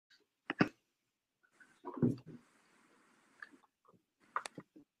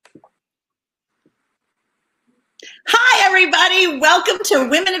Hi, everybody. Welcome to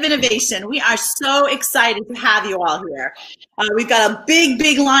Women of Innovation. We are so excited to have you all here. We've got a big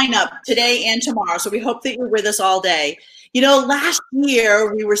lineup today and tomorrow, so we hope that you're with us all day. You know, last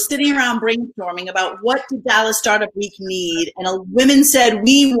year we were sitting around brainstorming about what did Dallas Startup Week need, and women said,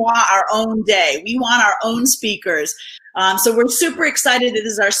 we want our own day. We want our own speakers. So we're super excited. It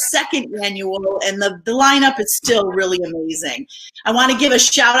is our second annual, and the lineup is still really amazing. I want to give a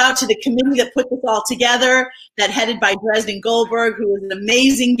shout out to the committee that put this all together, that headed by Dresden Goldberg, who is an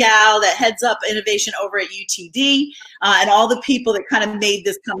amazing gal that heads up innovation over at UTD, and all the people that kind of made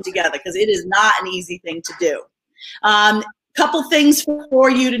this come together, because it is not an easy thing to do. Couple things for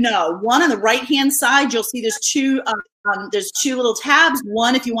you to know. One, on the right-hand side, you'll see there's two little tabs.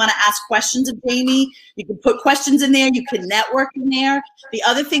 One, if you want to ask questions of Jamie, you can put questions in there. You can network in there. The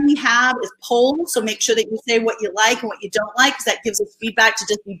other thing we have is polls, so make sure that you say what you like and what you don't like, because that gives us feedback to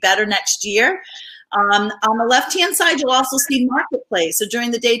just be better next year. On the left-hand side, you'll also see Marketplace. So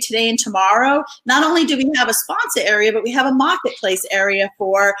during the day today and tomorrow, not only do we have a sponsor area, but we have a Marketplace area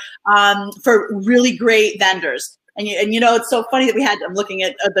for really great vendors. And you know, it's so funny that I'm looking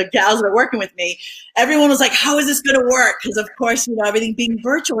at the gals that are working with me. Everyone was like, how is this going to work? Because of course, you know, everything being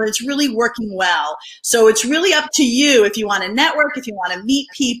virtual, and it's really working well. So it's really up to you if you want to network, if you want to meet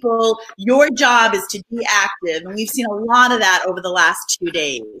people. Your job is to be active. And we've seen a lot of that over the last 2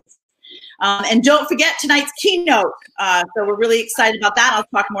 days. And don't forget tonight's keynote. So we're really excited about that. I'll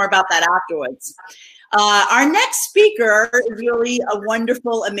talk more about that afterwards. Our next speaker is really a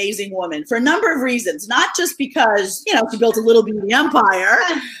wonderful, amazing woman for a number of reasons. Not just because, you know, she built a little beauty empire,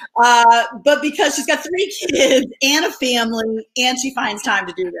 but because she's got 3 kids and a family, and she finds time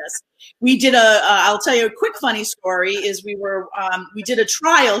to do this. We did I'll tell you a quick funny story, is we did a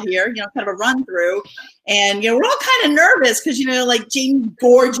trial here, you know, kind of a run through, and, you know, we're all kind of nervous because, you know, like, Jane's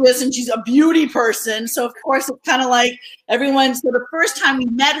gorgeous and she's a beauty person. So of course it's kind of like so the first time we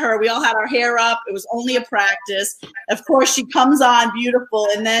met her, we all had our hair up. It was only a practice. Of course she comes on beautiful,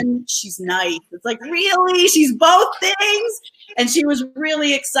 and then she's nice. It's like, really? She's both things? And she was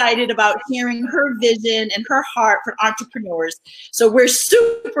really excited about hearing her vision and her heart for entrepreneurs. So we're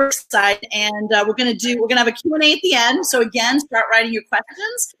super excited, and we're gonna have a Q&A at the end. So again, start writing your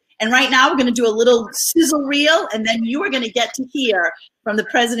questions. And right now we're gonna do a little sizzle reel, and then you are gonna get to hear from the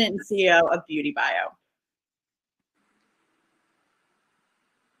president and CEO of Beauty Bio.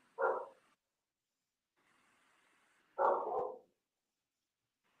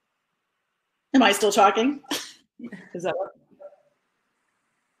 Am I still talking? Is that what?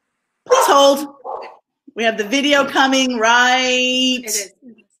 Please hold. We have the video coming right. It is.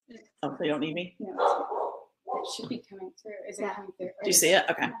 Oh, they don't need me? No, it should be coming through. Is it coming through? Do you see it?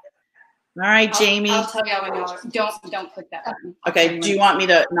 Okay. All right, Jamie. I'll tell you when y'all don't click that button. Okay. Do you want me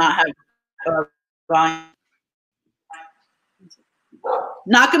to not have volume?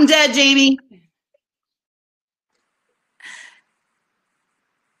 Knock them dead, Jamie.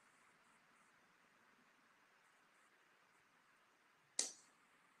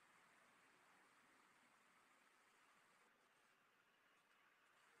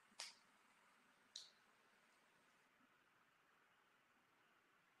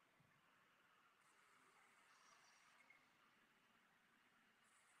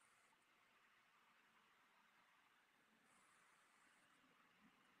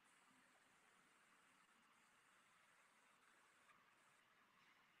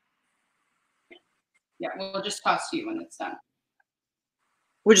 Yeah, we'll just toss to you when it's done.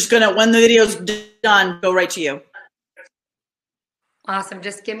 We're just gonna, when the video's done, go right to you. Awesome.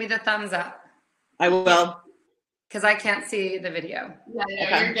 Just give me the thumbs up. I will. Because I can't see the video. Yeah, no,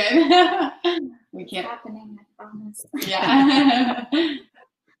 okay. You're good. We can't. It's happening, I promise. Yeah.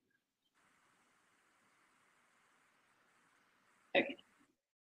 Okay.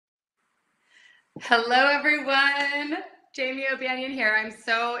 Hello, everyone. Jamie O'Banion here. I'm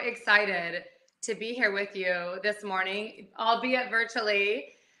so excited to be here with you this morning, albeit virtually.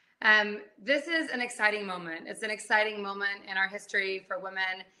 This is an exciting moment. It's an exciting moment in our history for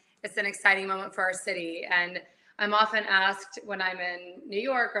women. It's an exciting moment for our city. And I'm often asked when I'm in New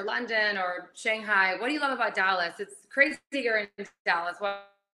York or London or Shanghai, what do you love about Dallas? It's crazy you're in Dallas. Why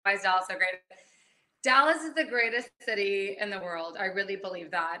is Dallas so great? Dallas is the greatest city in the world. I really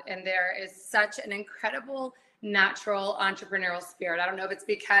believe that. And there is such an incredible natural entrepreneurial spirit. I don't know if it's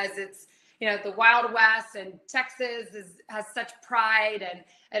because it's, you know, the Wild West, and Texas has such pride, and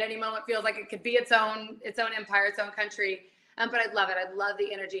at any moment feels like it could be its own empire, its own country. But I love it. I love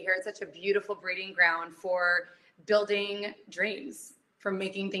the energy here. It's such a beautiful breeding ground for building dreams,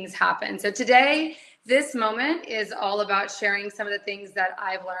 making things happen. So today, this moment is all about sharing some of the things that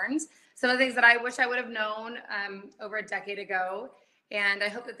I've learned, some of the things that I wish I would have known over a decade ago, and I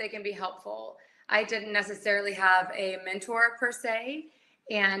hope that they can be helpful. I didn't necessarily have a mentor per se,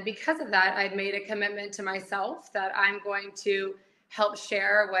 and because of that, I'd made a commitment to myself that I'm going to help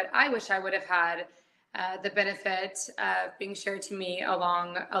share what I wish I would have had the benefit of being shared to me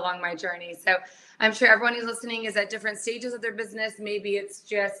along my journey. So I'm sure everyone who's listening is at different stages of their business. Maybe it's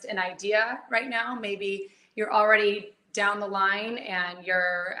just an idea right now. Maybe you're already down the line and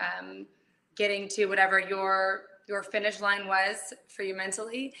you're getting to whatever your finish line was for you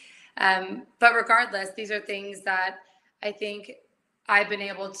mentally. But regardless, these are things that I think I've been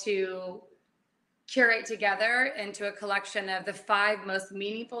able to curate together into a collection of the 5 most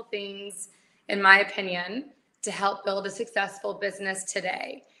meaningful things, in my opinion, to help build a successful business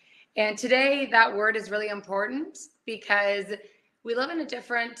today. And today, that word is really important because we live in a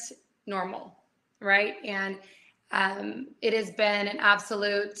different normal, right? And it has been an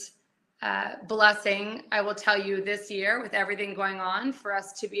absolute blessing, I will tell you, this year with everything going on for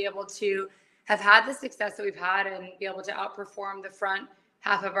us to be able to have had the success that we've had and be able to outperform the front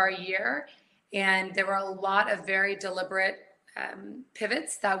half of our year. And there were a lot of very deliberate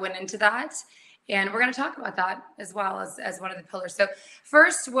pivots that went into that. And we're going to talk about that as well as one of the pillars. So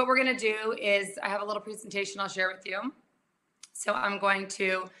first, what we're going to do is I have a little presentation I'll share with you. So I'm going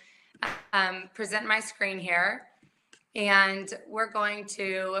to present my screen here, and we're going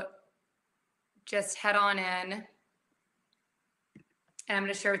to just head on in. And I'm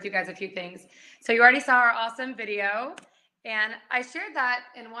going to share with you guys a few things. So you already saw our awesome video. And I shared that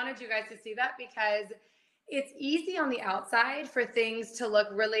and wanted you guys to see that because it's easy on the outside for things to look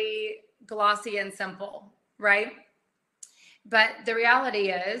really glossy and simple, right? But the reality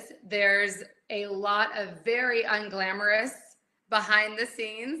is there's a lot of very unglamorous behind the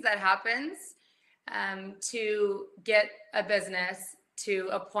scenes that happens to get a business to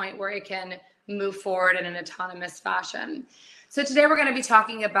a point where it can move forward in an autonomous fashion. So today we're going to be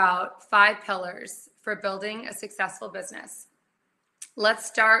talking about 5 pillars for building a successful business. Let's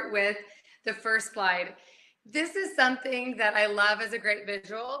start with the first slide. This is something that I love as a great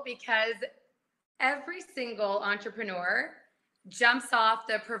visual because every single entrepreneur jumps off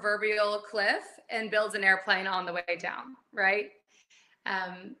the proverbial cliff and builds an airplane on the way down, right?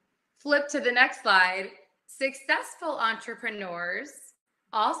 Flip to the next slide. Successful entrepreneurs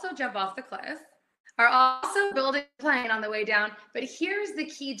also jump off the cliff, are also building a plane on the way down. But here's the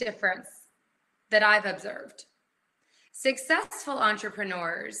key difference that I've observed. Successful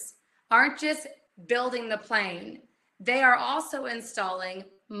entrepreneurs aren't just building the plane. They are also installing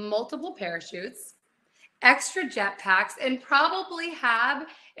multiple parachutes, extra jetpacks, and probably have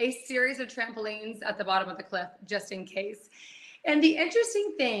a series of trampolines at the bottom of the cliff just in case. And the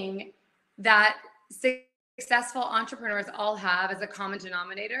interesting thing that successful entrepreneurs all have as a common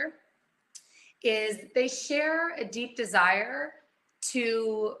denominator is they share a deep desire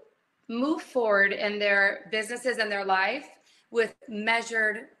to move forward in their businesses and their life with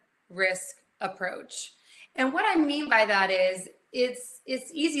measured risk approach. And what I mean by that is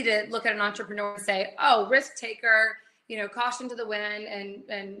it's easy to look at an entrepreneur and say, oh, risk taker, caution to the wind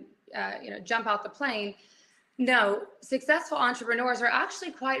and jump out the plane. No, successful entrepreneurs are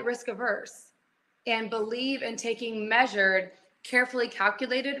actually quite risk averse and believe in taking measured, carefully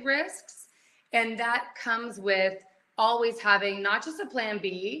calculated risks. And that comes with always having not just a plan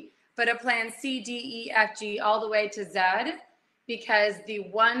B, but a plan C, D, E, F, G, all the way to Z, because the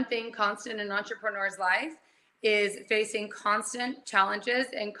one thing constant in an entrepreneur's life is facing constant challenges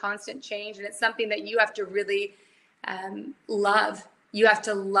and constant change. And it's something that you have to really love. You have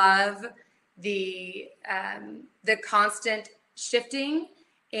to love the constant shifting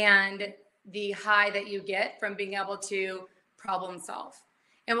and the high that you get from being able to problem solve.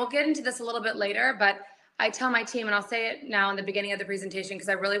 And we'll get into this a little bit later, but I tell my team, and I'll say it now in the beginning of the presentation because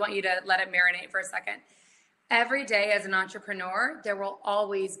I really want you to let it marinate for a second. Every day as an entrepreneur, there will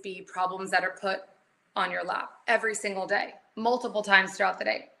always be problems that are put on your lap every single day, multiple times throughout the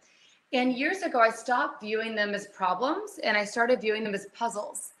day. And years ago, I stopped viewing them as problems and I started viewing them as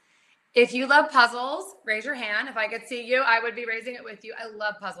puzzles. If you love puzzles, raise your hand. If I could see you, I would be raising it with you. I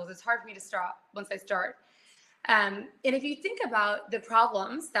love puzzles. It's hard for me to stop once I start. And if you think about the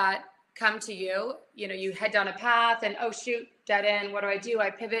problems that come to you, you head down a path and, oh, shoot, dead end. What do? I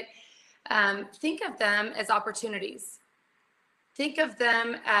pivot. Think of them as opportunities. Think of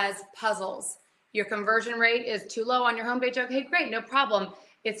them as puzzles. Your conversion rate is too low on your homepage. Okay, great, no problem.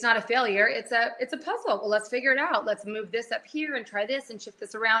 It's not a failure. It's a puzzle. Well, let's figure it out. Let's move this up here and try this and shift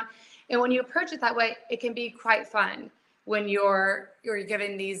this around. And when you approach it that way, it can be quite fun. when you're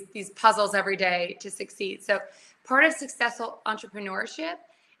given these puzzles every day to succeed. So part of successful entrepreneurship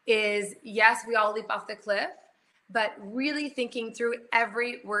is, yes, we all leap off the cliff, but really thinking through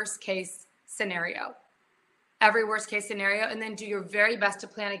every worst case scenario, and then do your very best to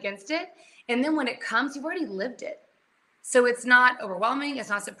plan against it. And then when it comes, you've already lived it. So it's not overwhelming. It's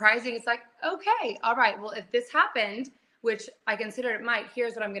not surprising. It's like, okay, all right, well, if this happened, which I consider it might,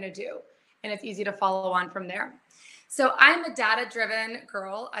 here's what I'm going to do. And it's easy to follow on from there. So I'm a data-driven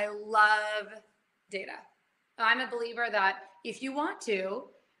girl. I love data. I'm a believer that if you want to,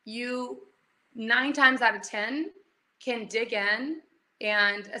 you 9 times out of 10 can dig in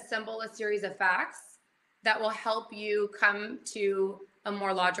and assemble a series of facts that will help you come to a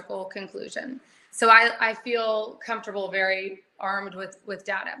more logical conclusion. So I feel comfortable, very armed with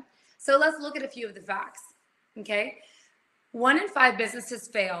data. So let's look at a few of the facts, okay? 1 in 5 businesses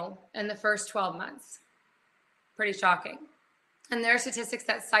fail in the first 12 months. Pretty shocking. And there are statistics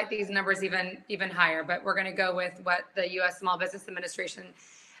that cite these numbers even higher, but we're gonna go with what the US Small Business Administration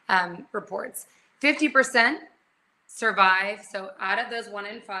reports. 50% survive, so out of those 1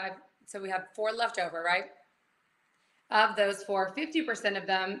 in 5, so we have 4 left over, right? Of those 4, 50% of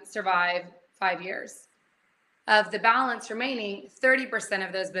them survive 5 years. Of the balance remaining, 30%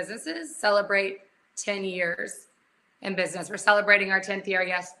 of those businesses celebrate 10 years in business. We're celebrating our 10th year,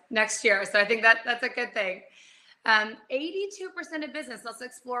 yes, next year. So I think that's a good thing. 82% of business, let's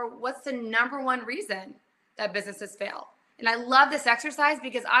explore what's the number one reason that businesses fail. And I love this exercise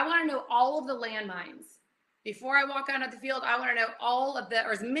because I want to know all of the landmines. Before I walk out of the field, I want to know all of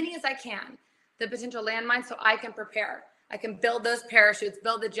or as many as I can, the potential landmines, so I can prepare. I can build those parachutes,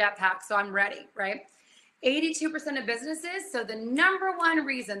 build the jetpack, so I'm ready, right? 82% of businesses, so the number one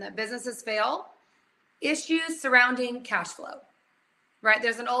reason that businesses fail, issues surrounding cash flow, right?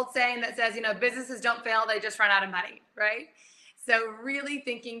 There's an old saying that says, businesses don't fail, they just run out of money, right? So really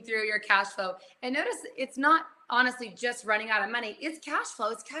thinking through your cash flow. And notice it's not honestly just running out of money, it's cash flow,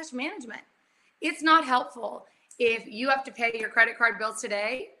 it's cash management. It's not helpful if you have to pay your credit card bills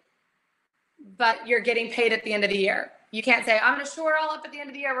today, but you're getting paid at the end of the year. You can't say, I'm going to shore it all up at the end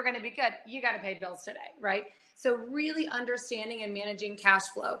of the year, we're going to be good. You got to pay bills today, right? So really understanding and managing cash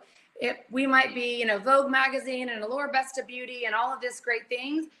flow. We might be, Vogue magazine and Allure Best of Beauty and all of this great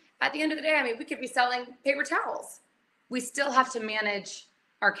things. At the end of the day, we could be selling paper towels. We still have to manage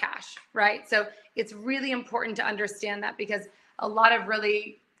our cash, right? So it's really important to understand that because a lot of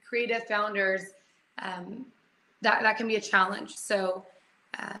really creative founders, that can be a challenge. So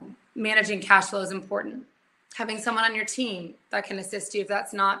managing cash flow is important. Having someone on your team that can assist you if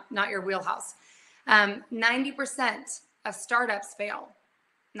that's not your wheelhouse. 90% of startups fail.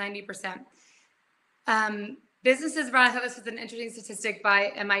 90%. Businesses run, I thought this was an interesting statistic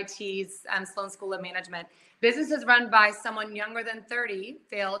by MIT's Sloan School of Management. Businesses run by someone younger than 30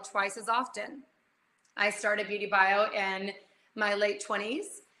 fail twice as often. I started Beauty Bio in my late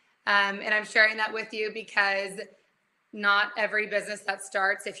 20s, and I'm sharing that with you because not every business that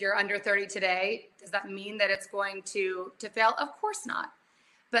starts, if you're under 30 today, does that mean that it's going to fail? Of course not.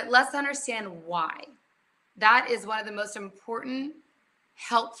 But let's understand why. That is one of the most important,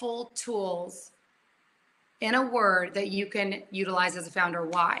 helpful tools in a word that you can utilize as a founder.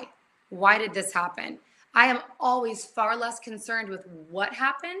 Why? Why did this happen? I am always far less concerned with what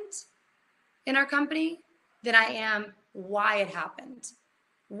happened in our company than I am why it happened.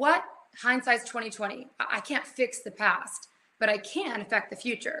 What? Hindsight's 2020. I can't fix the past, but I can affect the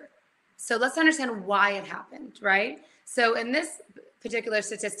future. So let's understand why it happened, right? So in this particular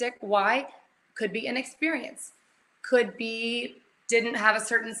statistic, why could be inexperience, could be didn't have a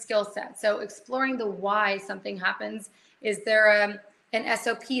certain skill set. So exploring the why something happens. Is there an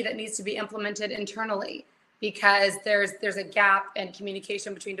SOP that needs to be implemented internally because there's a gap in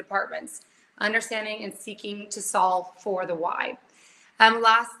communication between departments? Understanding and seeking to solve for the why.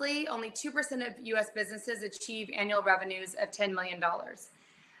 Lastly, only 2% of US businesses achieve annual revenues of $10 million.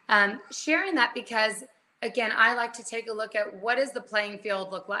 Sharing that because, again, I like to take a look at what does the playing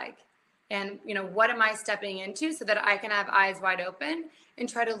field look like? And, what am I stepping into so that I can have eyes wide open and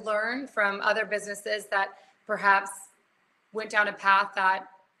try to learn from other businesses that perhaps went down a path that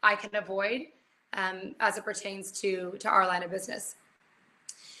I can avoid as it pertains to our line of business.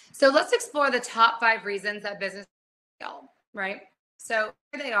 So let's explore the top 5 reasons that businesses fail, right? So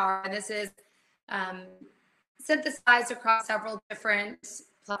here they are, and this is synthesized across several different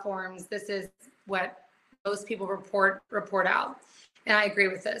platforms. This is what most people report out, and I agree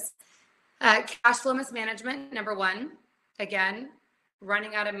with this. Cash flow mismanagement, number 1. Again,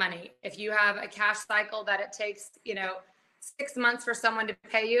 running out of money. If you have a cash cycle that it takes, 6 months for someone to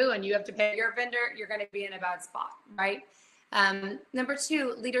pay you and you have to pay your vendor, you're going to be in a bad spot, right? Number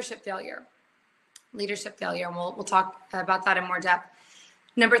 2, leadership failure. Leadership failure, and we'll talk about that in more depth.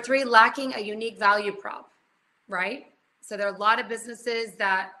 Number 3, lacking a unique value prop, right? So there are a lot of businesses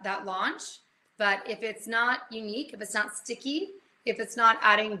that launch, but if it's not unique, if it's not sticky, if it's not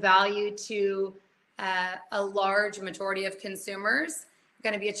adding value to a large majority of consumers, it's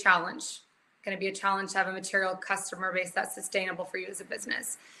going to be a challenge. Going to be a challenge to have a material customer base that's sustainable for you as a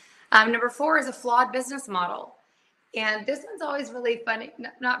business. Number 4 is a flawed business model. And this one's always really funny,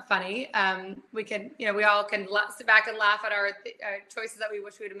 not funny. We all can sit back and laugh at our choices that we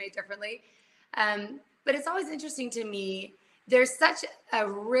wish we would have made differently. But it's always interesting to me. There's such a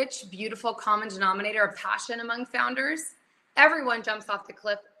rich, beautiful common denominator of passion among founders. Everyone jumps off the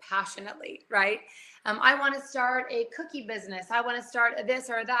cliff passionately, right? I want to start a cookie business. I want to start this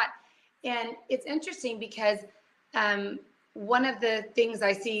or that. And it's interesting because one of the things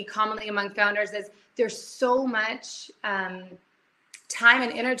I see commonly among founders is there's so much time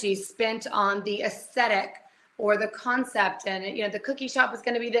and energy spent on the aesthetic or the concept. And, the cookie shop is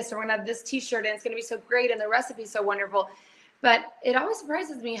going to be this, or we're going to have this t-shirt and it's going to be so great and the recipe is so wonderful. But it always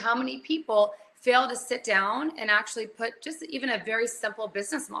surprises me how many people fail to sit down and actually put just even a very simple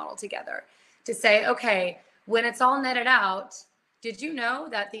business model together to say, okay, when it's all netted out, did you know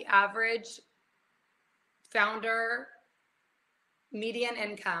that the average founder median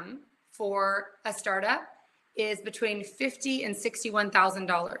income for a startup is between $50,000 and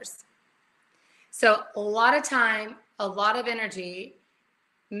 $61,000? So a lot of time, a lot of energy,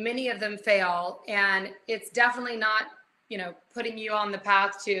 many of them fail, and it's definitely not, putting you on the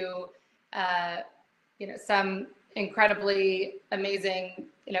path to, some incredibly amazing,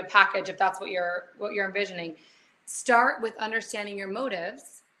 package if that's what you're envisioning. Start with understanding your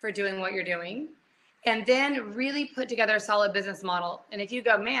motives for doing what you're doing, and then really put together a solid business model. And if you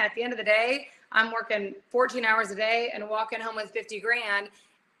go, man, at the end of the day, I'm working 14 hours a day and walking home with 50 grand.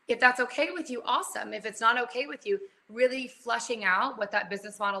 If that's okay with you, awesome. If it's not okay with you, really fleshing out what that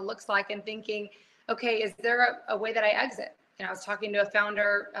business model looks like and thinking, okay, is there a way that I exit? I was talking to a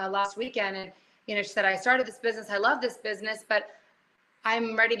founder last weekend, and she said, I started this business. I love this business, but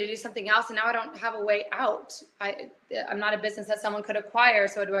I'm ready to do something else, and now I don't have a way out. I'm not a business that someone could acquire,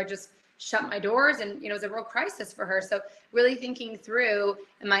 so do I just shut my doors? And it was a real crisis for her. So really thinking through,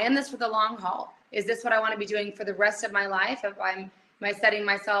 am I in this for the long haul? Is this what I want to be doing for the rest of my life? Am I putting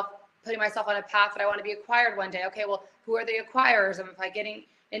myself on a path that I want to be acquired one day? Okay, well, who are the acquirers? And if I'm getting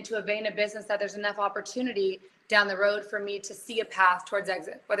into a vein of business that there's enough opportunity down the road for me to see a path towards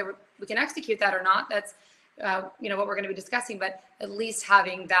exit, whether we can execute that or not, that's what we're going to be discussing, but at least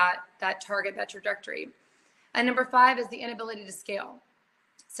having that target, that trajectory. And number 5 is the inability to scale.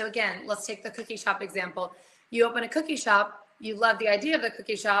 So again, let's take the cookie shop example. You open a cookie shop, you love the idea of the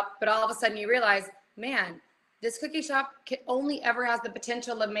cookie shop, but all of a sudden you realize, man, this cookie shop only ever has the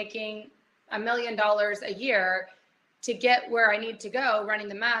potential of making $1 million a year. To get where I need to go, running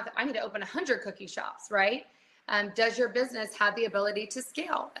the math, I need to open 100 cookie shops, right? Does your business have the ability to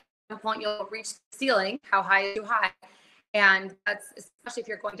scale? At some point, you'll reach the ceiling. How high is too high? And that's, especially if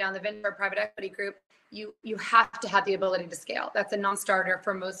you're going down the venture private equity group, you have to have the ability to scale. That's a non-starter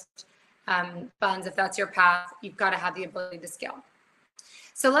for most funds. If that's your path, you've got to have the ability to scale.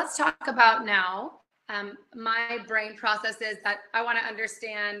 So let's talk about now. My brain process is that I want to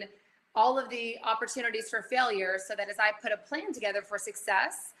understand all of the opportunities for failure so that as I put a plan together for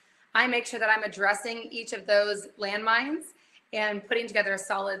success, I make sure that I'm addressing each of those landmines and putting together a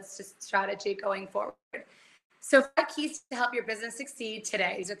solid strategy going forward. So 5 keys to help your business succeed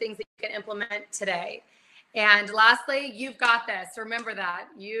today. These are things that you can implement today. And lastly, you've got this. Remember that.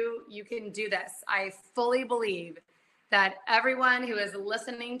 You can do this. I fully believe that everyone who is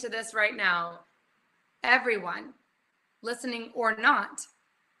listening to this right now, everyone, listening or not,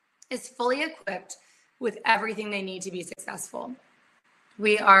 is fully equipped with everything they need to be successful.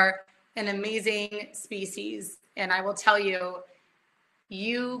 We are an amazing species, and I will tell you,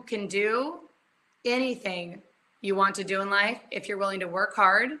 you can do anything you want to do in life if you're willing to work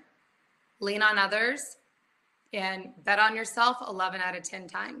hard, lean on others, and bet on yourself 11 out of 10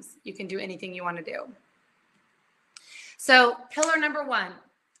 times. You can do anything you want to do. So pillar number 1,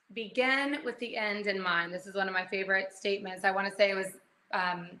 begin with the end in mind. This is one of my favorite statements. I want to say it was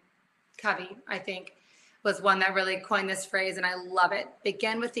Covey, I think, was one that really coined this phrase, and I love it.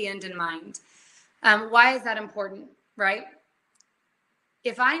 Begin with the end in mind. Why is that important, right?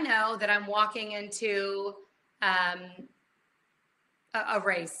 If I know that I'm walking into a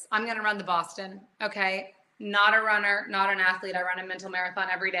race, I'm going to run the Boston, okay? Not a runner, not an athlete. I run a mental marathon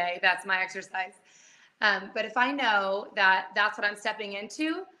every day. That's my exercise. But if I know that that's what I'm stepping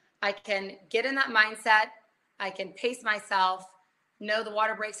into, I can get in that mindset. I can pace myself, know the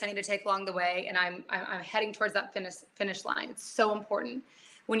water breaks I need to take along the way, and I'm heading towards that finish line. It's so important.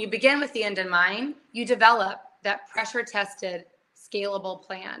 When you begin with the end in mind, you develop that pressure-tested, scalable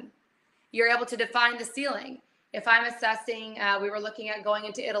plan. You're able to define the ceiling. If I'm assessing, we were looking at going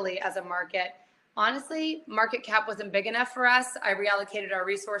into Italy as a market. Honestly, market cap wasn't big enough for us. I reallocated our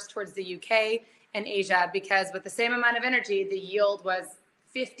resource towards the UK and Asia because with the same amount of energy, the yield was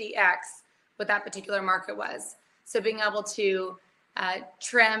 50x what that particular market was. So being able to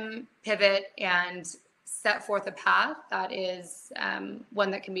trim, pivot, and set forth a path that is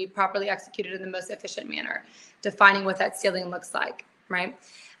one that can be properly executed in the most efficient manner, defining what that ceiling looks like, right?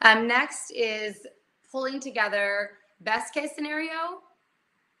 Next is pulling together best case scenario,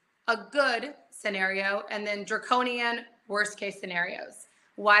 a good scenario, and then draconian worst case scenarios.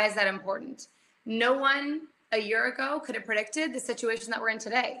 Why is that important? No one a year ago could have predicted the situation that we're in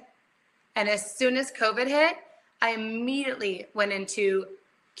today. And as soon as COVID hit, I immediately went into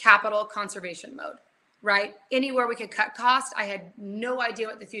capital conservation mode, right? Anywhere we could cut costs, I had no idea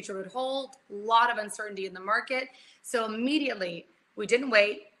what the future would hold, a lot of uncertainty in the market. So immediately, we didn't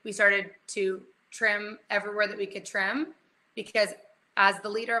wait. We started to trim everywhere that we could trim because as the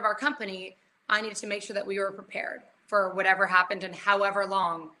leader of our company, I needed to make sure that we were prepared for whatever happened and however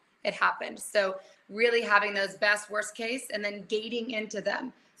long it happened. So really having those best, worst case, and then gating into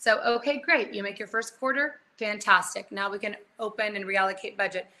them. So, okay, great. You make your first quarter, fantastic. Now we can open and reallocate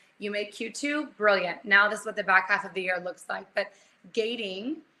budget. You make Q2, brilliant. Now this is what the back half of the year looks like. But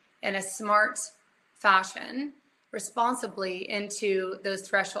gating in a smart fashion, responsibly into those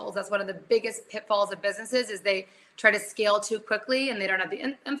thresholds. That's one of the biggest pitfalls of businesses is they try to scale too quickly and they don't have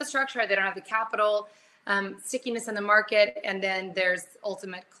the infrastructure, they don't have the capital, stickiness in the market, and then there's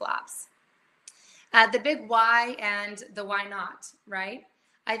ultimate collapse. The big why and the why not, right?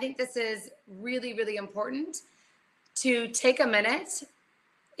 I think this is really, really important to take a minute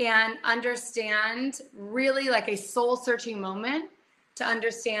and understand really like a soul searching moment to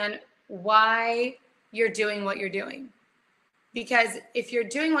understand why you're doing what you're doing. Because if you're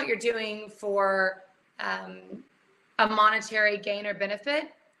doing what you're doing for a monetary gain or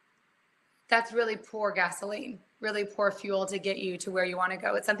benefit, that's really poor gasoline, really poor fuel to get you to where you want to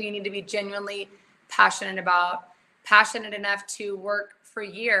go. It's something you need to be genuinely passionate about, passionate enough to work for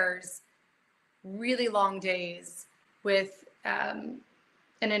years, really long days with an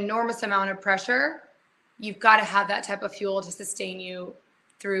enormous amount of pressure. You've got to have that type of fuel to sustain you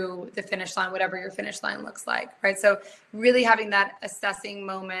through the finish line, whatever your finish line looks like, right? So really having that assessing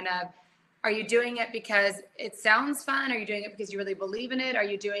moment of, are you doing it because it sounds fun? Are you doing it because you really believe in it? Are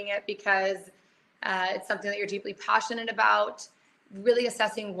you doing it because it's something that you're deeply passionate about? Really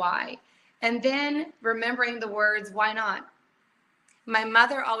assessing why. And then remembering the words, why not? My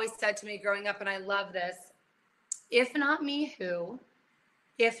mother always said to me growing up, and I love this, if not me, who?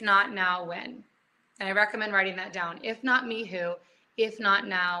 If not now, when? And I recommend writing that down. If not me, who? If not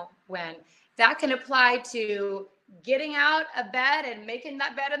now, when? That can apply to getting out of bed and making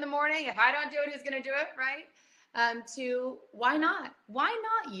that bed in the morning. If I don't do it, who's going to do it, right? To why not? Why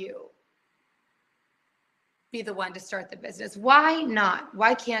not you be the one to start the business? Why not?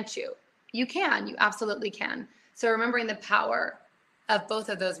 Why can't you? You can. You absolutely can. So remembering the power of both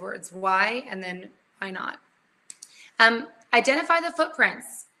of those words, why and then why not. Identify the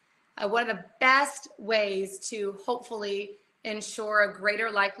footprints. One of the best ways to hopefully ensure a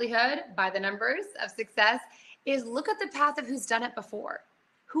greater likelihood by the numbers of success is look at the path of who's done it before.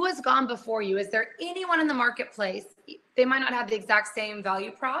 Who has gone before you? Is there anyone in the marketplace? They might not have the exact same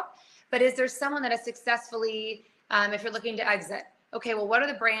value prop, but is there someone that has successfully, if you're looking to exit, okay, well, what are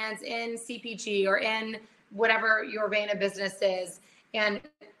the brands in CPG or in whatever your vein of business is? And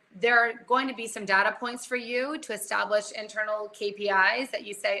there are going to be some data points for you to establish internal KPIs that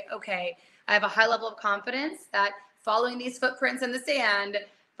you say, okay, I have a high level of confidence that following these footprints in the sand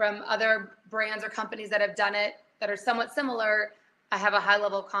from other brands or companies that have done it that are somewhat similar, I have a high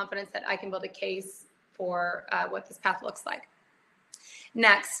level of confidence that I can build a case for what this path looks like.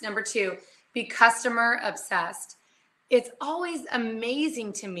 Next, number 2, be customer obsessed. It's always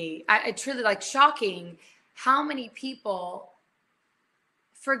amazing to me. I truly shocking how many people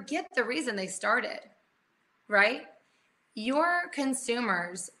forget the reason they started, right? Your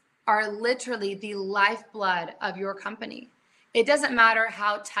consumers are literally the lifeblood of your company. It doesn't matter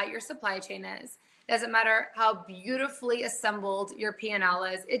how tight your supply chain is. It doesn't matter how beautifully assembled your P&L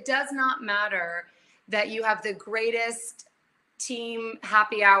is. It does not matter that you have the greatest team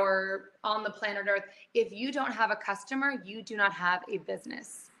happy hour on the planet Earth. If you don't have a customer, you do not have a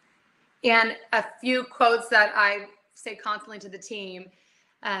business. And a few quotes that I say constantly to the team,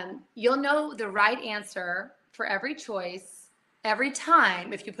 you'll know the right answer for every choice every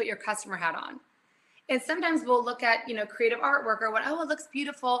time if you put your customer hat on. And sometimes we'll look at, creative artwork or what, oh, it looks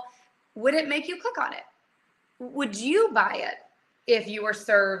beautiful. Would it make you click on it? Would you buy it if you were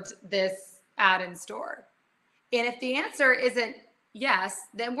served this ad in store? And if the answer isn't yes,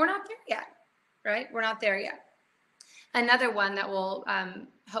 then we're not there yet, right? We're not there yet. Another one that will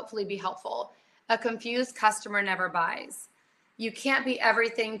hopefully be helpful, a confused customer never buys. You can't be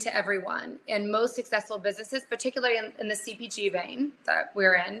everything to everyone. And most successful businesses, particularly in the CPG vein that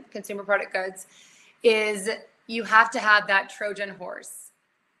we're in, consumer product goods, is you have to have that Trojan horse.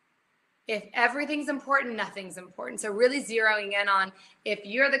 If everything's important, nothing's important. So really zeroing in on, if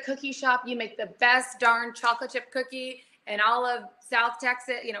you're the cookie shop, you make the best darn chocolate chip cookie in all of South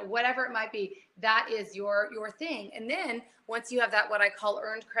Texas, whatever it might be, that is your thing. And then once you have that, what I call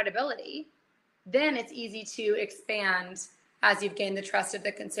earned credibility, then it's easy to expand as you've gained the trust of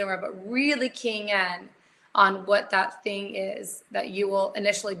the consumer, but really keying in on what that thing is that you will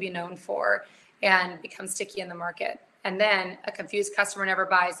initially be known for and become sticky in the market. And then a confused customer never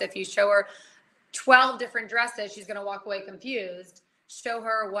buys. So if you show her 12 different dresses, she's going to walk away confused. Show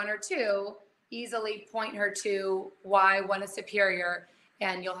her one or two, easily point her to why one is superior,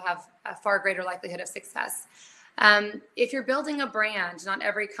 and you'll have a far greater likelihood of success. If you're building a brand, not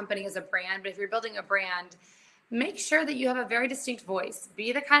every company is a brand, but if you're building a brand, make sure that you have a very distinct voice.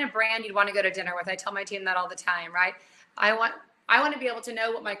 Be the kind of brand you'd want to go to dinner with. I tell my team that all the time, right? I want to be able to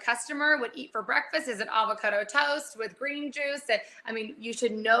know what my customer would eat for breakfast. Is it avocado toast with green juice? You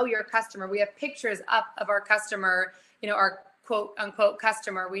should know your customer. We have pictures up of our customer, our quote unquote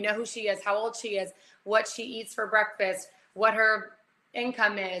customer. We know who she is, how old she is, what she eats for breakfast, what her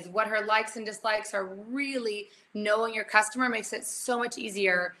income is, what her likes and dislikes are. Really knowing your customer makes it so much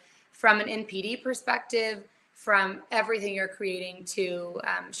easier from an NPD perspective, from everything you're creating to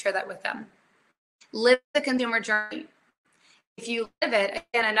share that with them. Live the consumer journey. If you live it,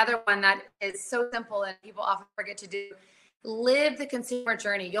 again, another one that is so simple and people often forget to do, live the consumer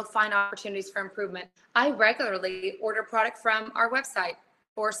journey. You'll find opportunities for improvement. I regularly order product from our website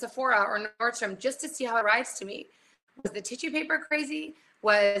or Sephora or Nordstrom just to see how it arrives to me. Was the tissue paper crazy?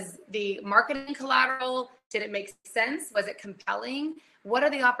 Was the marketing collateral? Did it make sense? Was it compelling? What are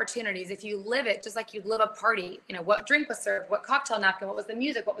the opportunities? If you live it, just like you live a party, what drink was served, what cocktail napkin, what was the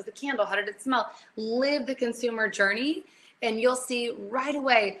music, what was the candle, how did it smell? Live the consumer journey, and you'll see right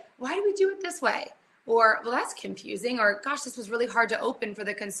away, why do we do it this way? Or, well, that's confusing. Or, gosh, this was really hard to open for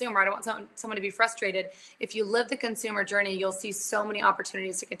the consumer. I don't want someone to be frustrated. If you live the consumer journey, you'll see so many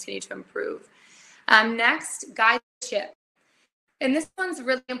opportunities to continue to improve. Next, guide the ship. And this one's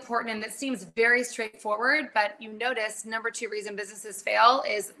really important, and it seems very straightforward, but you notice number 2 reason businesses fail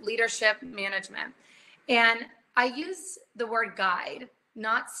is leadership management. And I use the word guide,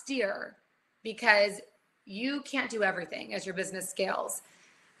 not steer, because you can't do everything as your business scales.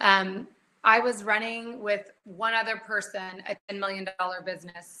 I was running with one other person a $10 million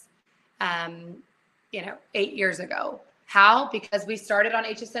business, 8 years ago. How? Because we started on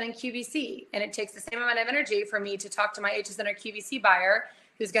HSN and QVC, and it takes the same amount of energy for me to talk to my HSN or QVC buyer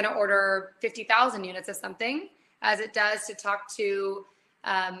who's going to order 50,000 units of something as it does to talk to,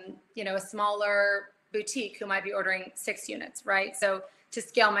 a smaller boutique who might be ordering 6 units, right? So to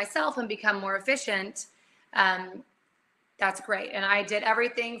scale myself and become more efficient, that's great. And I did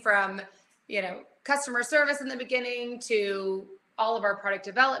everything from, customer service in the beginning to all of our product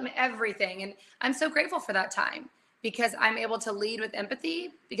development, everything. And I'm so grateful for that time, because I'm able to lead with empathy,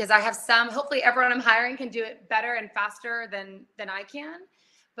 because I have hopefully everyone I'm hiring can do it better and faster than I can.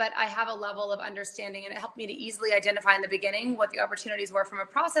 But I have a level of understanding, and it helped me to easily identify in the beginning what the opportunities were from a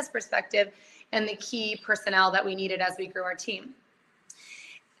process perspective and the key personnel that we needed as we grew our team.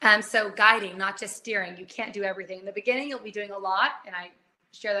 So guiding, not just steering. You can't do everything. In the beginning, you'll be doing a lot, and I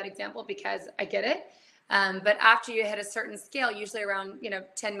share that example because I get it. But after you hit a certain scale, usually around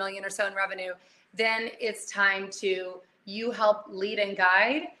 10 million or so in revenue, then it's time to you help lead and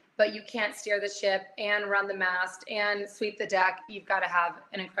guide, but you can't steer the ship and run the mast and sweep the deck. You've got to have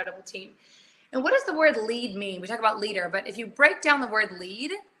an incredible team. And what does the word lead mean? We talk about leader, but if you break down the word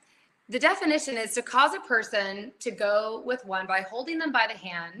lead, the definition is to cause a person to go with one by holding them by the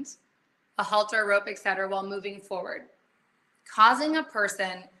hand, a halter, rope, etc., while moving forward. Causing a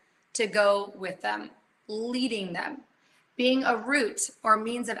person to go with them, leading them, being a route or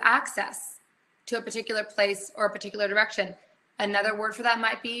means of access to a particular place or a particular direction. Another word for that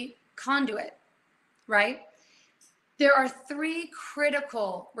might be conduit, right? There are 3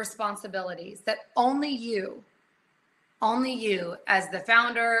 critical responsibilities that only you as the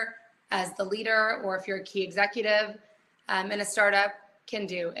founder, as the leader or if you're a key executive in a startup can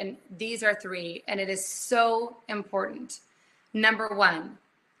do. And these are 3, and it is so important. Number 1,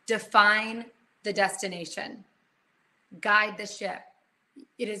 define the destination. Guide the ship.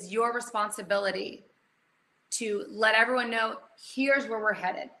 It is your responsibility to let everyone know, here's where we're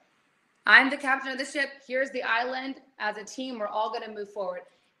headed. I'm the captain of the ship. Here's the island. As a team, we're all going to move forward.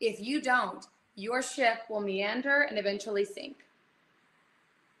 If you don't, your ship will meander and eventually sink.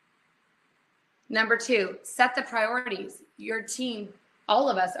 Number 2, set the priorities. Your team, all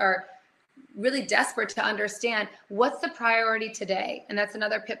of us, are really desperate to understand what's the priority today. And that's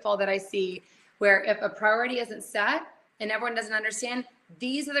another pitfall that I see, where if a priority isn't set and everyone doesn't understand,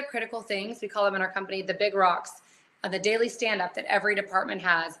 these are the critical things. We call them in our company the big rocks, the daily stand-up that every department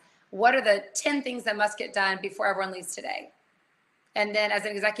has. What are the 10 things that must get done before everyone leaves today? And then as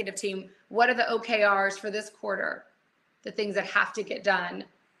an executive team, what are the OKRs for this quarter? The things that have to get done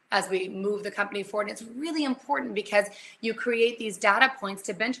as we move the company forward. And it's really important because you create these data points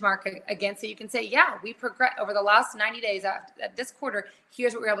to benchmark against, so you can say, yeah, we progress over the last 90 days at this quarter,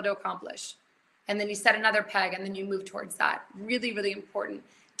 here's what we're able to accomplish. And then you set another peg and then you move towards that. Really, really important.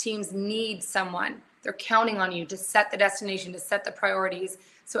 Teams need someone. They're counting on you to set the destination, to set the priorities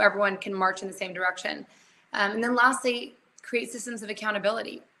so everyone can march in the same direction. And then lastly, create systems of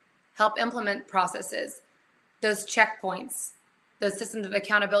accountability. Help implement processes. Those checkpoints, those systems of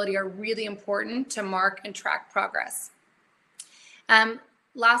accountability are really important to mark and track progress.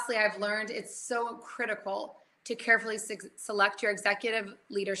 Lastly, I've learned it's so critical to carefully select your executive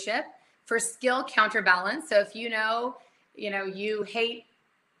leadership for skill counterbalance. So if you hate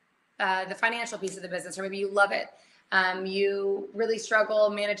the financial piece of the business, or maybe you love it, you really struggle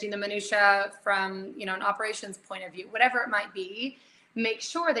managing the minutia from an operations point of view, whatever it might be, make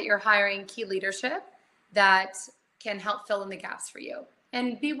sure that you're hiring key leadership that can help fill in the gaps for you,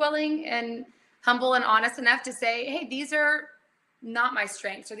 and be willing and humble and honest enough to say, hey, these are not my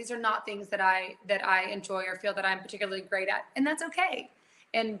strengths, or these are not things that I enjoy or feel that I'm particularly great at, and that's okay.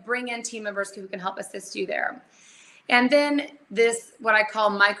 And bring in team members who can help assist you there. And then this, what I call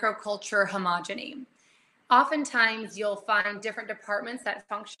microculture homogeny. Oftentimes you'll find different departments that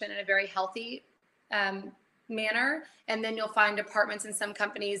function in a very healthy manner. And then you'll find departments in some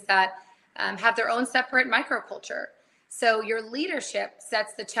companies that have their own separate microculture. So your leadership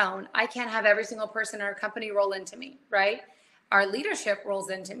sets the tone. I can't have every single person in our company roll into me, right? Our leadership rolls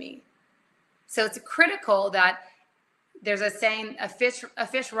into me. So it's critical that there's a saying, a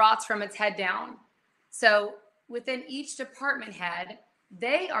fish rots from its head down. So within each department head,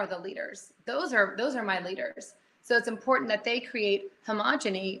 they are the leaders. Those are my leaders. So it's important that they create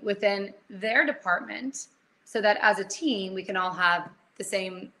homogeny within their department so that as a team, we can all have the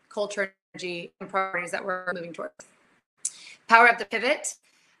same culture, energy, and priorities that we're moving towards. Power up the pivot.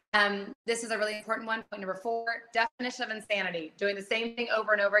 This is a really important one. Point number 4, definition of insanity. Doing the same thing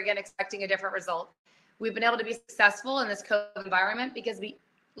over and over again, expecting a different result. We've been able to be successful in this COVID environment because we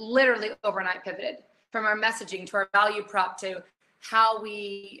literally overnight pivoted from our messaging to our value prop to how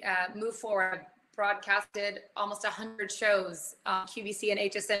we move forward. Broadcasted almost 100 shows, QVC and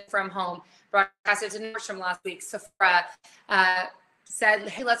HSN from home, broadcasted to Nordstrom last week. Sephora said,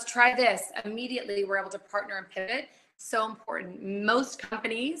 hey, let's try this. Immediately, we're able to partner and pivot. So important. Most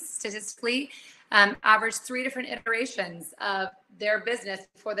companies, statistically, average 3 different iterations of their business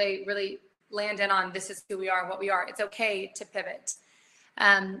before they really land in on this is who we are, what we are. It's okay to pivot.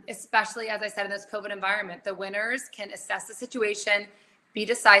 Especially, as I said, in this COVID environment, the winners can assess the situation, be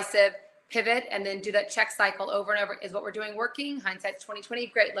decisive, pivot, and then do that check cycle over and over. Is what we're doing working? Hindsight's 2020.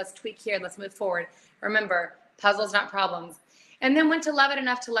 Great. Let's tweak here. Let's move forward. Remember, puzzles, not problems. And then when to love it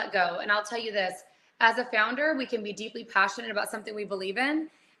enough to let go. And I'll tell you this, as a founder, we can be deeply passionate about something we believe in,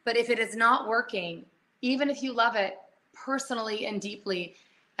 but if it is not working, even if you love it personally and deeply,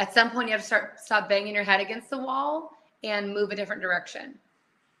 at some point you have to stop banging your head against the wall and move a different direction.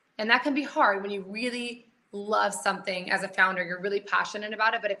 And that can be hard when you really love something as a founder, you're really passionate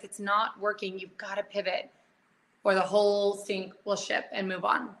about it, but if it's not working, you've got to pivot or the whole thing will ship and move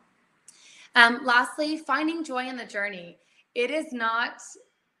on. Lastly, finding joy in the journey. It is not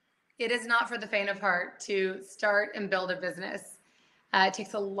for the faint of heart to start and build a business. It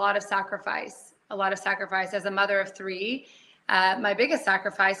takes a lot of sacrifice. As a mother of 3, my biggest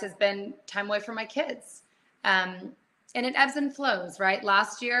sacrifice has been time away from my kids. And it ebbs and flows, right?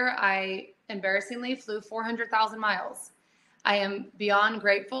 Last year, I embarrassingly flew 400,000 miles. I am beyond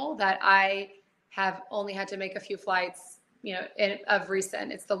grateful that I have only had to make a few flights, of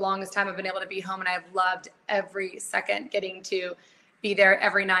recent. It's the longest time I've been able to be home, and I've loved every second getting to be there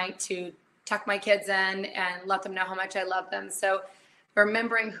every night to tuck my kids in and let them know how much I love them. So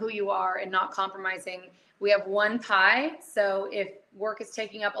remembering who you are and not compromising. We have one pie. So if work is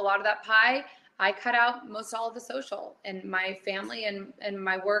taking up a lot of that pie, I cut out most all of the social, and my family and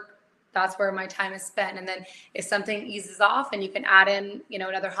my work, that's where my time is spent. And then if something eases off and you can add in, you know,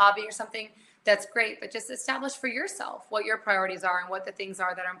 another hobby or something, that's great. But just establish for yourself what your priorities are and what the things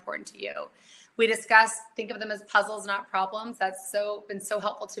are that are important to you. We discussed, think of them as puzzles, not problems. That's been so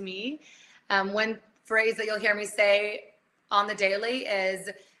helpful to me. One phrase that you'll hear me say on the daily is,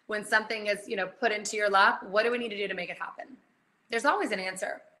 when something is, you know, put into your lap, what do we need to do to make it happen? There's always an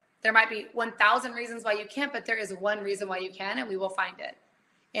answer. There might be 1,000 reasons why you can't, but there is one reason why you can, and we will find it.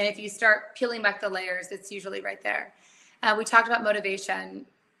 And if you start peeling back the layers, it's usually right there. We talked about motivation.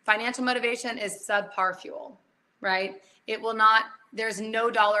 Financial motivation is subpar fuel, right? It will not, there's no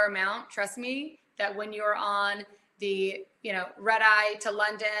dollar amount, trust me, that when you're on the, you know, red eye to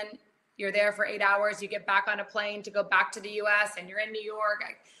London, you're there for 8 hours, you get back on a plane to go back to the US and you're in New York.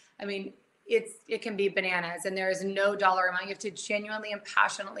 I mean, it can be bananas, and there is no dollar amount. You have to genuinely and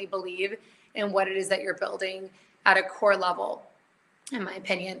passionately believe in what it is that you're building at a core level, in my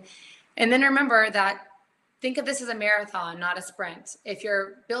opinion. And then remember that, think of this as a marathon, not a sprint. If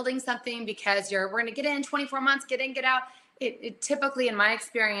you're building something because we're going to get in 24 months, get in, get out, it typically, in my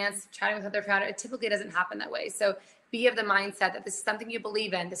experience, chatting with other founders, it typically doesn't happen that way. So be of the mindset that this is something you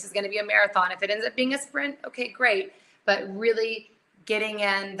believe in. This is going to be a marathon. If it ends up being a sprint, okay, great. But really getting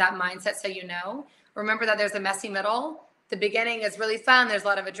in that mindset so you know. Remember that there's a messy middle. The beginning is really fun. There's a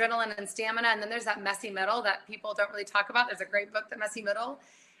lot of adrenaline and stamina. And then there's that messy middle that people don't really talk about. There's a great book, The Messy Middle.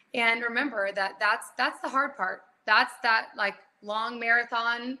 And remember that that's the hard part. That's that like long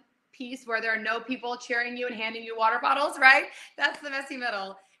marathon piece where there are no people cheering you and handing you water bottles, right? That's the messy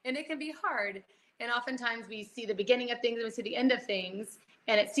middle. And it can be hard. And oftentimes we see the beginning of things and we see the end of things.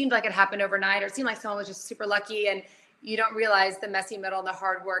 And it seemed like it happened overnight, or it seemed like someone was just super lucky, and you don't realize the messy middle and the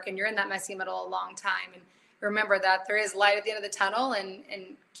hard work. And you're in that messy middle a long time. And remember that there is light at the end of the tunnel, and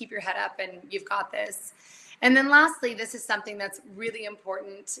keep your head up, and you've got this. And then lastly, this is something that's really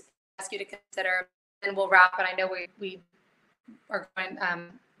important to ask you to consider, and we'll wrap. And I know we are going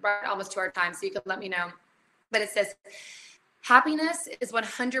right almost to our time, so you can let me know. But it says, happiness is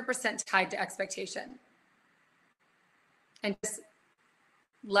 100% tied to expectation. And just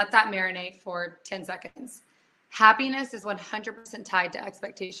let that marinate for 10 seconds. Happiness is 100% tied to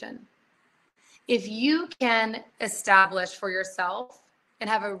expectation. If you can establish for yourself and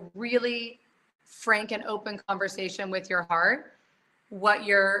have a really frank and open conversation with your heart, what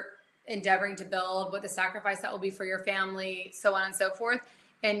you're endeavoring to build, what the sacrifice that will be for your family, so on and so forth,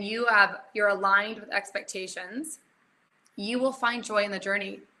 and you're aligned with expectations, you will find joy in the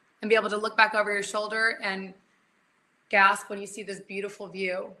journey and be able to look back over your shoulder and gasp when you see this beautiful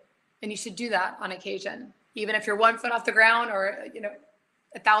view. And you should do that on occasion, even if you're 1 foot off the ground or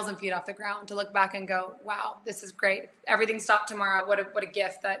 1,000 feet off the ground, to look back and go, wow, this is great. Everything stopped tomorrow. What a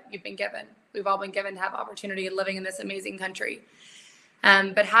gift that you've been given. We've all been given to have opportunity of living in this amazing country.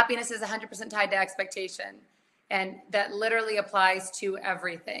 But happiness is 100% tied to expectation. And that literally applies to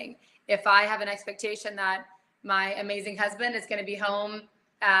everything. If I have an expectation that my amazing husband is going to be home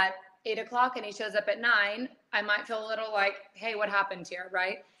at 8 o'clock and he shows up at 9, I might feel a little like, hey, what happened here,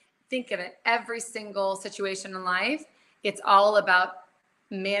 right? Think of it. Every single situation in life, it's all about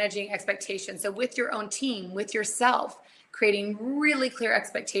managing expectations. So with your own team, with yourself, creating really clear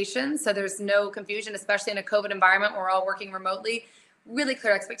expectations so there's no confusion, especially in a COVID environment where we're all working remotely. Really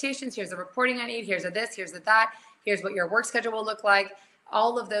clear expectations. Here's the reporting I need. Here's the this, here's the that. Here's what your work schedule will look like.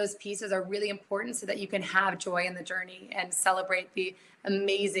 All of those pieces are really important so that you can have joy in the journey and celebrate the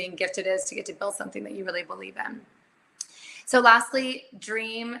amazing gift it is to get to build something that you really believe in. So lastly,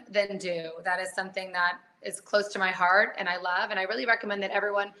 dream, then do. That is something that is close to my heart and I love. And I really recommend that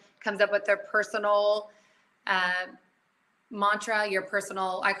everyone comes up with their personal mantra, your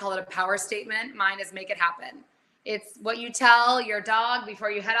personal, I call it a power statement. Mine is make it happen. It's what you tell your dog before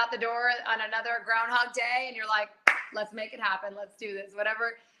you head out the door on another Groundhog Day and you're like, let's make it happen. Let's do this.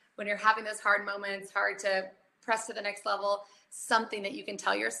 Whatever, when you're having those hard moments, hard to press to the next level, something that you can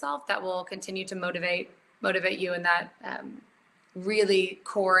tell yourself that will continue to motivate you in that really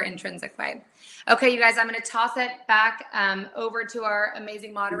core intrinsic way. Okay, you guys, I'm going to toss it back over to our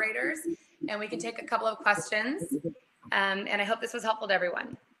amazing moderators and we can take a couple of questions. And I hope this was helpful to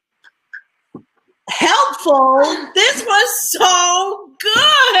everyone. Helpful? This was so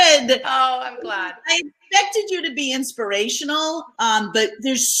good. Oh, I'm glad. I expected you to be inspirational, but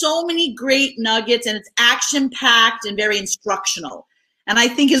there's so many great nuggets and it's action-packed and very instructional. And I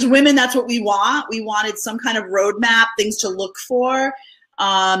think as women, that's what we want. We wanted some kind of roadmap, things to look for.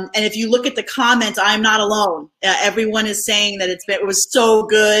 And if you look at the comments, I'm not alone. Everyone is saying that it was so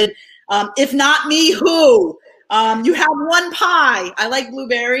good. If not me, who? You have one pie. I like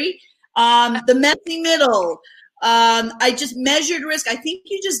blueberry. The messy middle. I just measured risk. I think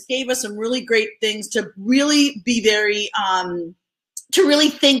you just gave us some really great things to really be very, to really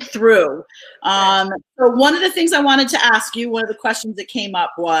think through. So one of the things I wanted to ask you, one of the questions that came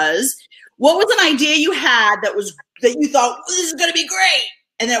up was, what was an idea you had that you thought, this is going to be great,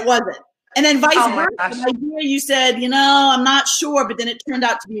 and it wasn't? And then vice versa, an idea you said, I'm not sure, but then it turned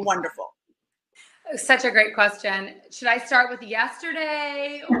out to be wonderful. Such a great question. Should I start with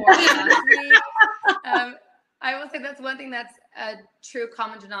yesterday or last week? I will say that's one thing that's a true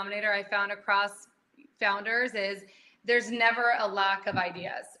common denominator I found across founders is there's never a lack of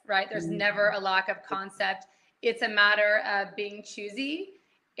ideas, right? There's never a lack of concept. It's a matter of being choosy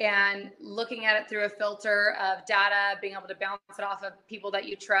and looking at it through a filter of data, being able to bounce it off of people that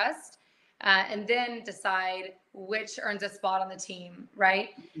you trust, and then decide which earns a spot on the team, right?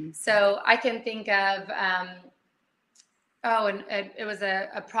 So I can think of, it was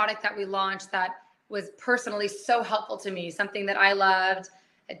a product that we launched that was personally so helpful to me, something that I loved.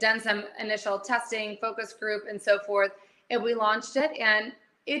 I'd done some initial testing, focus group, and so forth. And we launched it, and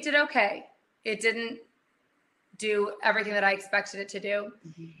it did okay. It didn't do everything that I expected it to do.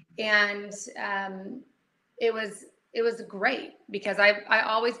 And it was great because I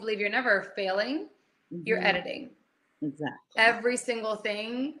always believe you're never failing, you're editing. Exactly. Every single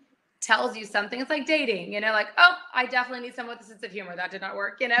thing tells you something. It's like dating, like, oh, I definitely need someone with a sense of humor. That did not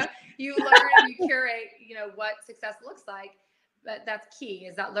work. You learn and you curate, what success looks like. But that's key,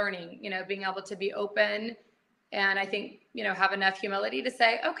 is that learning, being able to be open. And I think, have enough humility to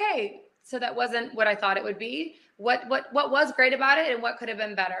say, okay, so that wasn't what I thought it would be. What was great about it and what could have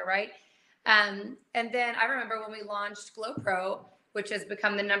been better, right? And then I remember when we launched Glow Pro, which has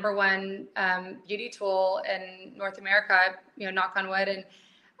become the #1 beauty tool in North America, knock on wood. And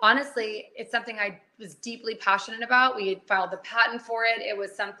honestly, it's something I was deeply passionate about. We had filed the patent for it. It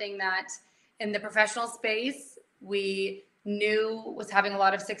was something that in the professional space, we knew was having a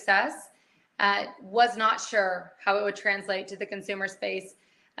lot of success. Was not sure how it would translate to the consumer space.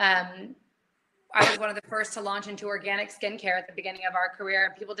 I was one of the first to launch into organic skincare at the beginning of our career,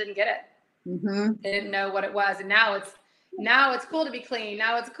 and people didn't get it. They didn't know what it was. And now it's cool to be clean.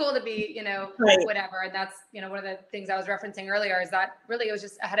 Now it's cool to be, whatever. And that's, one of the things I was referencing earlier is that really it was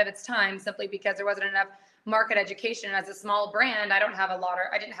just ahead of its time, simply because there wasn't enough market education. As a small brand, I didn't have a lot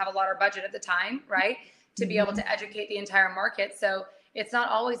of budget at the time, right, to be able to educate the entire market. So it's not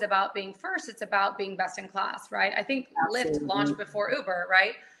always about being first. It's about being best in class, right? I think Lyft launched before Uber,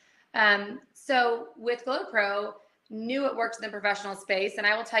 right? So with Glow Pro, knew it worked in the professional space. And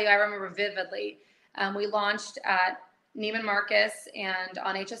I will tell you, I remember vividly, we launched at Neiman Marcus and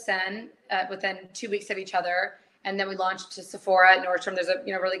on HSN within 2 weeks of each other. And then we launched to Sephora at Nordstrom. There's a,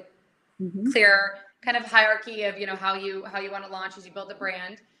 really clear kind of hierarchy of, how you want to launch as you build the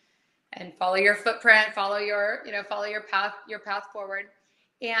brand and follow your footprint, follow your path forward.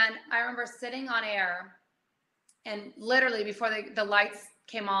 And I remember sitting on air and literally before the lights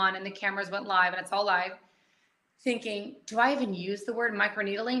came on and the cameras went live, and it's all live, thinking, do I even use the word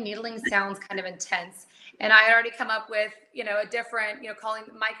microneedling? Needling sounds kind of intense. And I had already come up with, a different, calling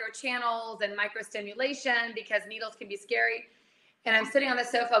micro channels and microstimulation because needles can be scary. And I'm sitting on the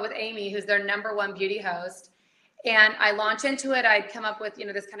sofa with Amy, who's their #1 beauty host. And I launch into it. I'd come up with,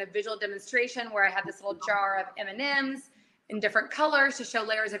 this kind of visual demonstration where I had this little jar of M&Ms in different colors to show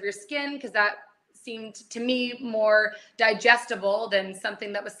layers of your skin, because that seemed to me more digestible than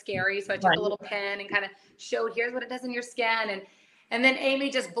something that was scary. So I took a little pen and kind of showed, here's what it does in your skin. And then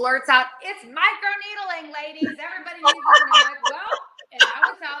Amy just blurts out, it's microneedling, ladies. Everybody needs it. And I'm like, well, and I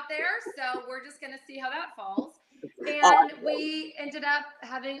was out there, so we're just going to see how that falls. And we ended up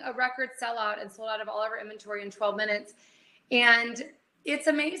having a record sellout and sold out of all of our inventory in 12 minutes. And it's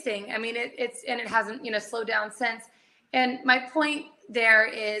amazing. I mean, it hasn't, slowed down since. And my point there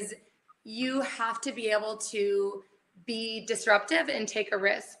is you have to be able to be disruptive and take a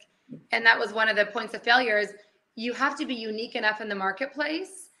risk. And that was one of the points of failure is you have to be unique enough in the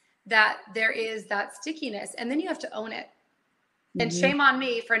marketplace that there is that stickiness, and then you have to own it. And shame on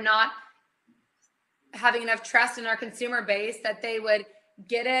me for not having enough trust in our consumer base that they would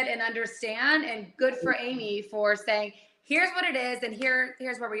get it and understand, and good for Amy for saying, here's what it is and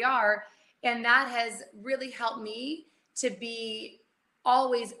here's where we are. And that has really helped me to be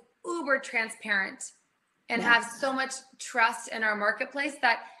always uber transparent and have so much trust in our marketplace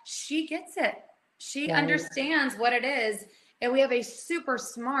that she gets it. She understands what it is. And we have a super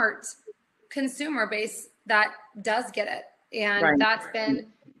smart consumer base that does get it. And that's been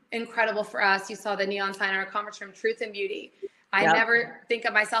incredible for us. You saw the neon sign on our conference room, Truth and Beauty. I never think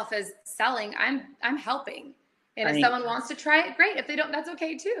of myself as selling. I'm helping. And if someone wants to try it, great. If they don't, that's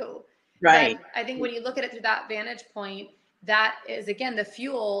okay too. Right. But I think when you look at it through that vantage point, that is, again, the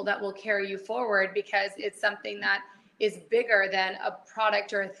fuel that will carry you forward, because it's something that is bigger than a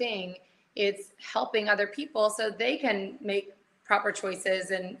product or a thing. It's helping other people so they can make proper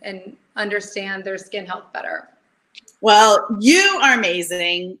choices and understand their skin health better. Well, you are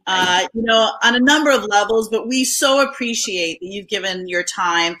amazing, you know, on a number of levels, but we so appreciate that you've given your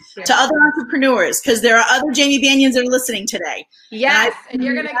time to other entrepreneurs, because there are other Jamie Banyans that are listening today. Yes, and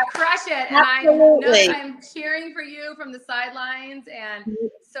you're going to crush it. And I know that I'm cheering for you from the sidelines, and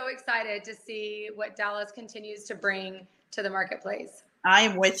so excited to see what Dallas continues to bring to the marketplace. I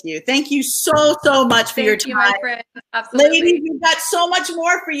am with you. Thank you so much for your time. Thank you, my friend. Absolutely. Ladies, we've got so much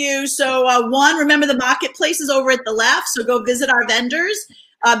more for you. So one, remember the marketplace is over at the left, so go visit our vendors.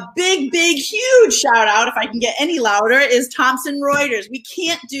 A big, huge shout out, if I can get any louder, is Thomson Reuters. We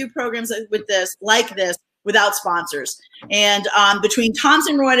can't do programs like this without sponsors. And between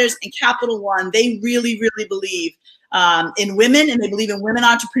Thomson Reuters and Capital One, they really believe in women, and they believe in women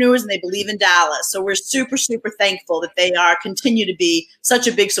entrepreneurs, and they believe in Dallas. So we're super thankful that they continue to be such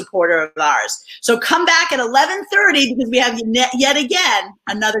a big supporter of ours. So come back at 11:30, because we have yet again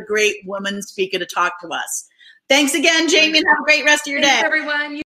another great woman speaker to talk to us. Thanks again, Jamie, and have a great rest of your day. Thanks, everyone.